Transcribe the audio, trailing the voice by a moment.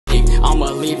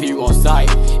I'ma leave you on sight.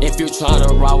 If you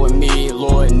tryna ride with me,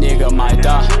 Lord nigga might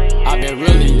die. I've been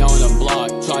really on the block,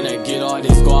 tryna get all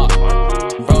this guap.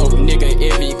 Bro, nigga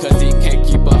iffy, cause he can't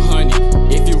keep a honey.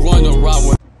 If you wanna ride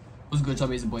with... What's good,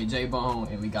 y'all? It's your boy J-Bone,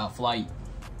 and we got Flight.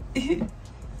 We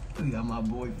got my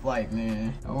boy Flight,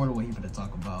 man. I wonder what he finna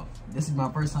talk about. This is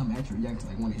my first time actually reacting to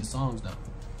like one of his songs, though.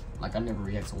 Like, I never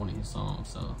react to one of his songs,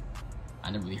 so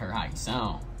I never really heard how he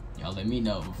sound. Y'all let me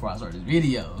know before I start this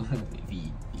video if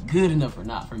he good enough or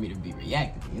not for me to be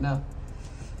reacting, you know?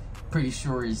 Pretty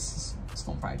sure it's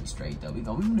gonna probably be straight, though. We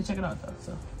gonna check it out, though,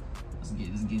 so let's get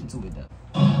into it, though.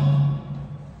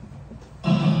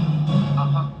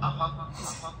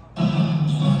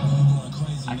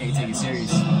 I can't take it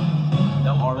serious.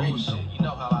 No already, bullshit, you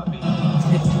know how I be.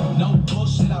 No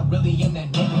bullshit, I really am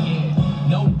that nigga, yeah.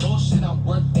 No bullshit, I'm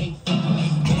worth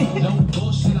 850. No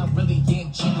bullshit, I'm really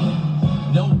getting chicken.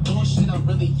 No bullshit, I'm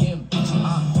really getting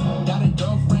bitches. Got a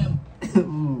girlfriend.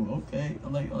 Ooh, okay. I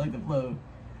like the flow.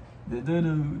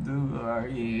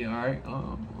 Alright, yeah, alright.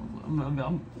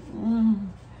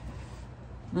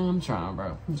 I'm trying,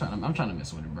 bro. I'm trying to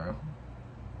mess with it, bro.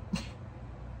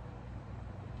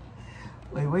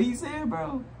 Wait, what you saying,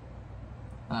 bro?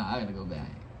 I gotta go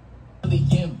back.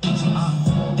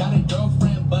 Got a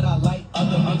girlfriend, but I like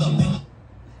other bitches.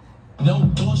 No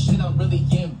bullshit, I'm really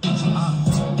getting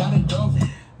bitches. Got a girlfriend.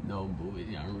 No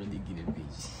bullshit, I'm really getting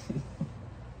bitches.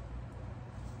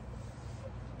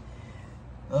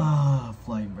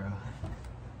 Flight, bro.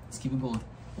 Let's keep it going.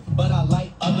 But I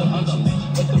like other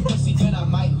bitches. If the pussy good, I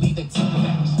might leave the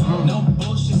tipping. No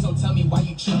bullshit, so tell me why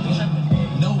you tripping.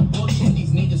 No bullshit,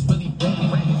 these niggas really breaking.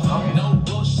 No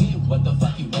bullshit, what the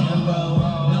fuck you wearing, bro?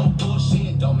 No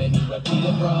bullshit, don't make me repeat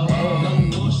it, bro. No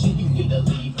bullshit, you need to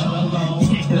leave her alone.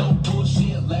 No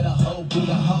bullshit, let a hoe be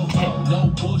a hoe. No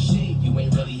bullshit, you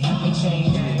ain't really have to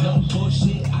change. No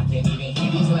bullshit, I can't even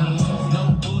hear these lanes.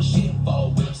 No bullshit,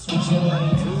 fall whip switching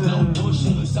lanes. No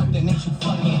bullshit, you something that you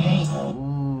fucking ain't.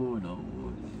 Ooh, no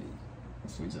bullshit.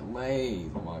 Switching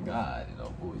lanes, oh my god, no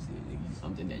bullshit, nigga. You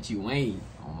something that you ain't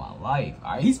on my life.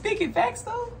 Alright, he's speaking facts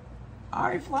though.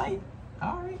 Alright, Flight.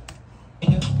 Alright.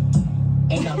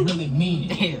 And I really mean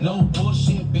it. No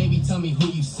bullshit, baby, tell me who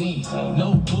you seen.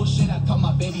 No bullshit, I call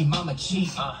my baby mama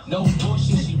cheat. No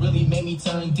bullshit, she really made me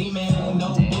turn demon.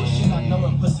 No bullshit, I know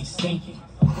her pussy stinking.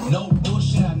 No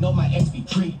bullshit, I know my ex be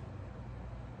creep.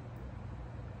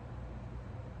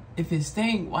 If it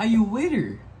stink, why you with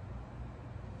her?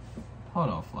 Hold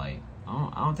on, Flight.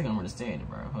 I don't think I'm understanding,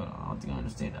 bro. Hold on, I don't think I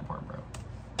understand that part, bro.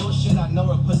 Bullshit, I know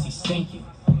her pussy stinking.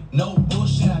 No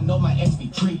bullshit, I know my ex be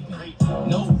creeping.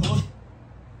 No bullshit.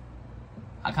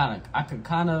 I could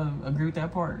kind of agree with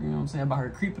that part, you know what I'm saying, about her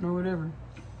creeping or whatever.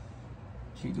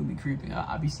 She do be creeping.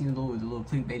 I be seeing the little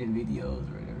clickbaiting videos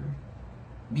or whatever.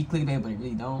 Be clickbait, but it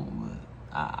really don't. But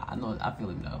I know, I feel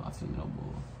him though. I feel him, no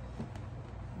bull.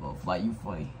 Well, Flight, you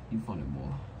funny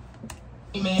boy.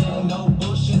 Man, no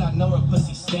bullshit, I know her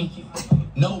pussy stinking.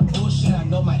 No bullshit, I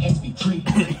know my ex be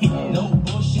creeping. No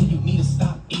bullshit, you need to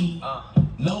stop eating.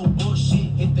 No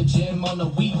bullshit, hit the gym on the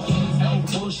weekends. No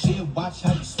bullshit, watch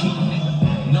how you speak.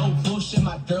 No bullshit,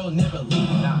 my girl never leave.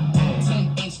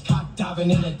 10-inch cock diving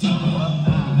in the deep.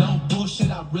 No bullshit,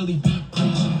 I really be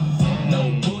preaching.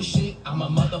 No bullshit, I'm a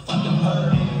motherfucking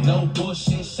perv. No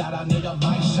bullshit, shout out nigga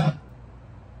my shot.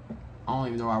 I don't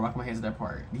even know why I rock my hands at that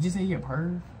part. Did you say you're a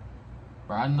perv?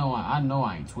 Bro, I know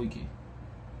I ain't tweaking.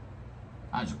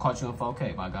 I just caught you on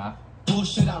 4K, my guy.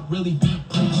 Bullshit, I really be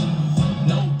preaching.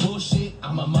 No bullshit,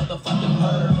 I'm a motherfucking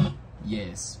perv.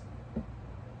 Yes.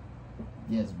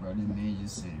 Yes, bro, this man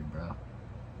just said it, bro.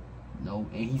 No,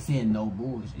 and he said no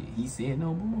bullshit. He said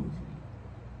no bullshit.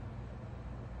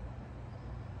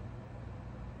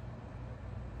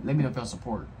 Let me know if y'all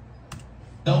support.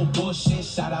 No bullshit,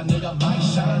 shout out nigga my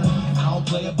shirt. I don't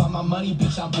play about my money,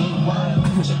 bitch, I'm big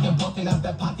word. Chicken bumping out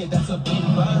that pocket, that's a big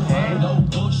bird. No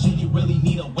bullshit, you really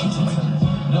need a way to turn.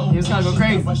 No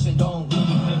bullshit, Russian don't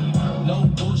really. No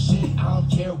bullshit, I don't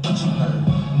care what you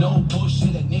heard. No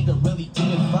bullshit, a nigga really did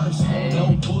it first.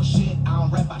 No bullshit, I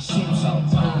don't rap, I shit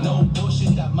talk. No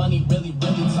bullshit, that money really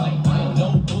talk.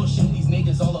 No bullshit, these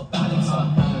niggas all about it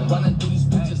talk. Running through these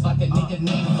bitches like a nigga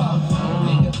named Fuck.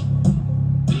 Nigga,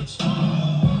 bitch.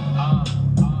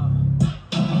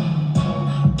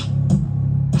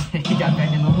 He got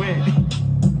back in the wind.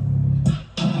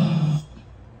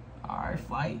 Alright,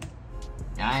 Flight.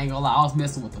 I ain't gonna lie, I was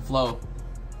messing with the flow.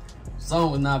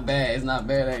 Song was not bad. It's not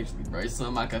bad actually, bro. It's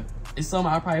something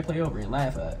I'll probably play over and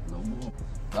laugh at. No more.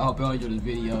 I hope y'all enjoyed this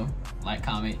video. Like,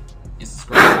 comment, and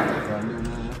subscribe if y'all new,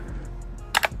 man.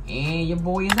 And your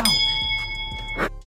boy is out.